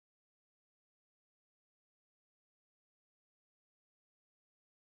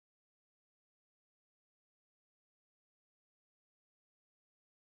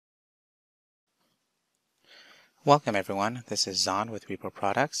Welcome everyone, this is Zon with Repo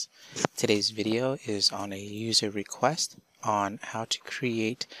Products. Today's video is on a user request on how to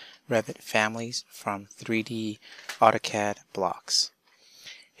create Revit families from 3D AutoCAD blocks.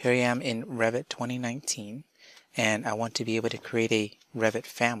 Here I am in Revit 2019 and I want to be able to create a Revit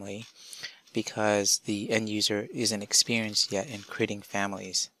family because the end user isn't experienced yet in creating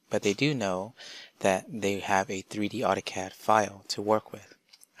families, but they do know that they have a 3D AutoCAD file to work with.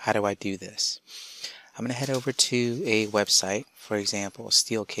 How do I do this? I'm going to head over to a website, for example,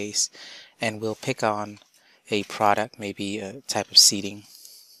 Steelcase, and we'll pick on a product, maybe a type of seating.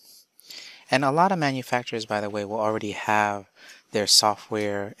 And a lot of manufacturers, by the way, will already have their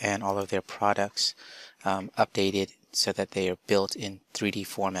software and all of their products updated so that they are built in 3D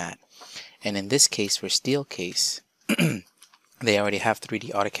format. And in this case, for Steelcase, they already have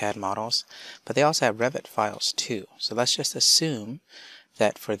 3D AutoCAD models, but they also have Revit files too. So let's just assume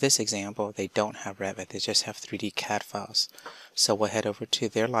that for this example they don't have Revit, they just have 3D CAD files. So we'll head over to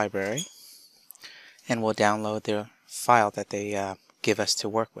their library and we'll download their file that they give us to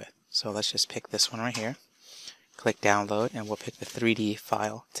work with. So let's just pick this one right here, click download, and we'll pick the 3D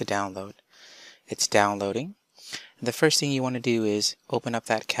file to download. It's downloading. The first thing you want to do is open up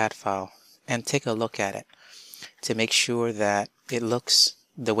that CAD file and take a look at it to make sure that it looks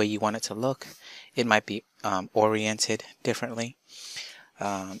the way you want it to look. It might be oriented differently.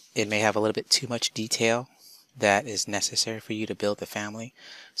 It may have a little bit too much detail that is necessary for you to build the family.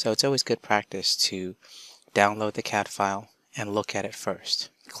 So it's always good practice to download the CAD file and look at it first.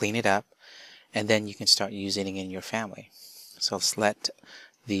 Clean it up, and then you can start using it in your family. So let's let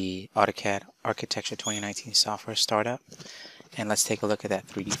the AutoCAD Architecture 2019 software start up, and let's take a look at that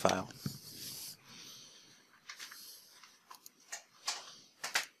 3D file.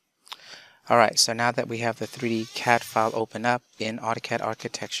 Alright, so now that we have the 3D CAD file open up in AutoCAD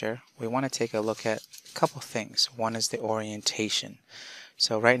Architecture, we want to take a look at a couple things. One is the orientation.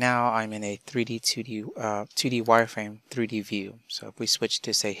 So right now I'm in a 2D wireframe 3D view. So if we switch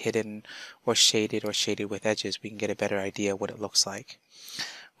to say hidden or shaded with edges, we can get a better idea of what it looks like.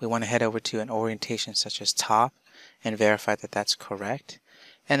 We want to head over to an orientation such as top and verify that that's correct.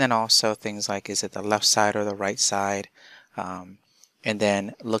 And then also things like, is it the left side or the right side? And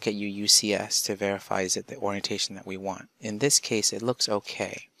then look at your UCS to verify is it the orientation that we want. In this case, it looks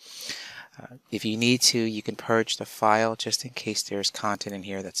okay. If you need to, you can purge the file just in case there's content in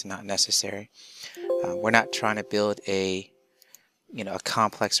here that's not necessary. We're not trying to build a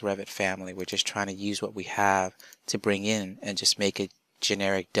complex Revit family. We're just trying to use what we have to bring in and just make a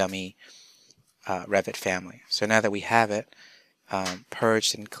generic dummy Revit family. So now that we have it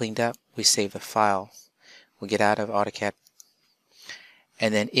purged and cleaned up, we save the file. We'll get out of AutoCAD.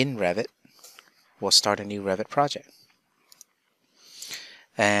 And then in Revit, we'll start a new Revit project.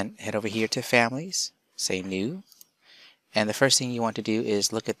 And head over here to Families, say New. And the first thing you want to do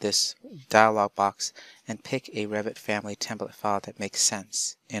is look at this dialog box and pick a Revit family template file that makes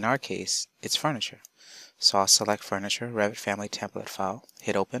sense. In our case, it's furniture. So I'll select Furniture, Revit family template file,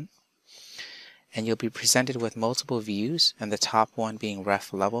 hit Open. And you'll be presented with multiple views, and the top one being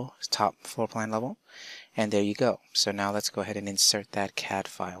ref level, top floor plan level. And there you go. So now let's go ahead and insert that CAD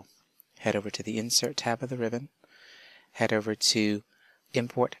file. Head over to the Insert tab of the ribbon, head over to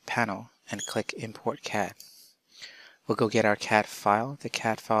Import Panel, and click Import CAD. We'll go get our CAD file. The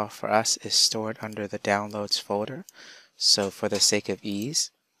CAD file for us is stored under the Downloads folder. So for the sake of ease,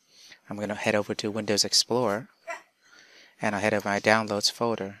 I'm going to head over to Windows Explorer, and I'll head over my Downloads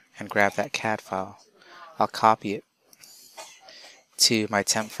folder and grab that CAD file. I'll copy it to my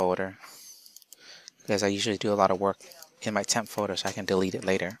temp folder, because I usually do a lot of work in my temp folder so I can delete it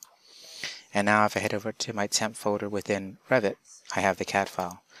later. And now if I head over to my temp folder within Revit, I have the CAD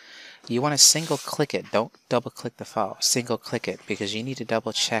file. You want to single click it, don't double click the file, single click it, because you need to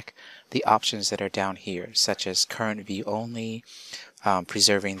double check the options that are down here, such as current view only,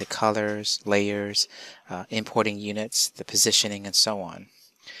 preserving the colors, layers, importing units, the positioning, and so on.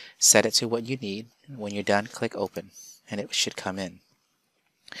 Set it to what you need. When you're done, click Open, and it should come in.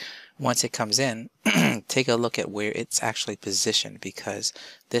 Once it comes in, take a look at where it's actually positioned, because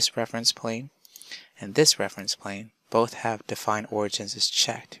this reference plane and this reference plane both have define origins as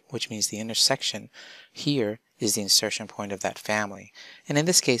checked, which means the intersection here is the insertion point of that family. And in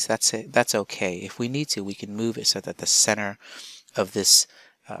this case, that's okay. If we need to, we can move it so that the center of this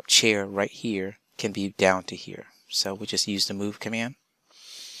chair right here can be down to here. So we just use the move command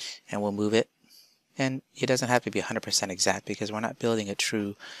and we'll move it. And it doesn't have to be 100% exact because we're not building a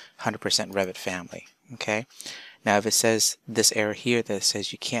true 100% Revit family. Okay. Now if it says this error here that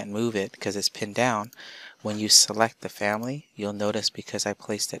says you can't move it because it's pinned down, when you select the family, you'll notice because I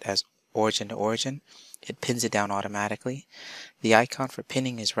placed it as origin to origin, it pins it down automatically. The icon for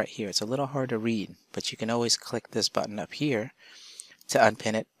pinning is right here. It's a little hard to read, but you can always click this button up here to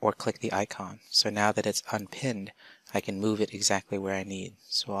unpin it, or click the icon. So now that it's unpinned, I can move it exactly where I need.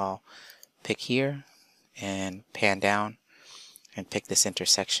 So I'll pick here and pan down and pick this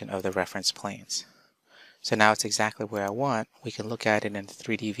intersection of the reference planes. So now it's exactly where I want. We can look at it in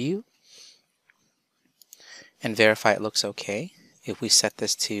 3D view and verify it looks okay. If we set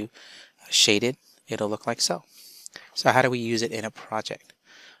this to shaded, it'll look like so. So how do we use it in a project?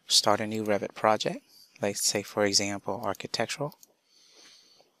 Start a new Revit project, like say for example architectural,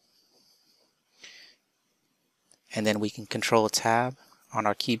 and then we can Control Tab on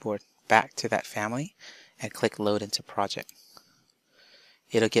our keyboard back to that family and click Load into Project.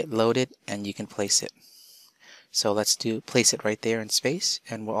 It'll get loaded and you can place it. So let's place it right there in space,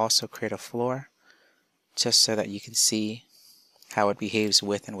 and we'll also create a floor just so that you can see how it behaves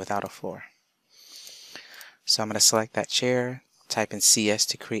with and without a floor. So I'm going to select that chair, type in CS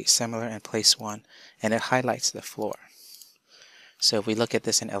to create similar and place one, and it highlights the floor. So if we look at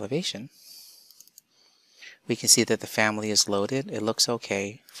this in elevation, we can see that the family is loaded. It looks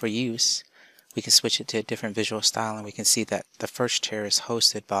okay for use. We can switch it to a different visual style, and we can see that the first chair is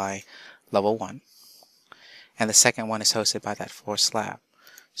hosted by level 1 and the second one is hosted by that floor slab.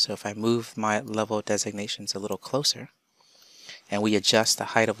 So if I move my level designations a little closer and we adjust the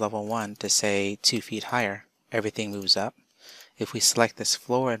height of level 1 to say 2 feet higher, everything moves up. If we select this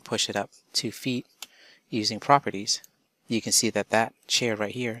floor and push it up 2 feet using properties, you can see that that chair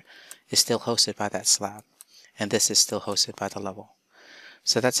right here is still hosted by that slab, and this is still hosted by the level.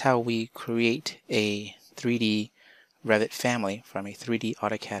 So that's how we create a 3D Revit family from a 3D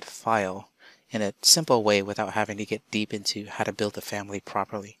AutoCAD file in a simple way without having to get deep into how to build a family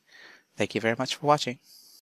properly. Thank you very much for watching.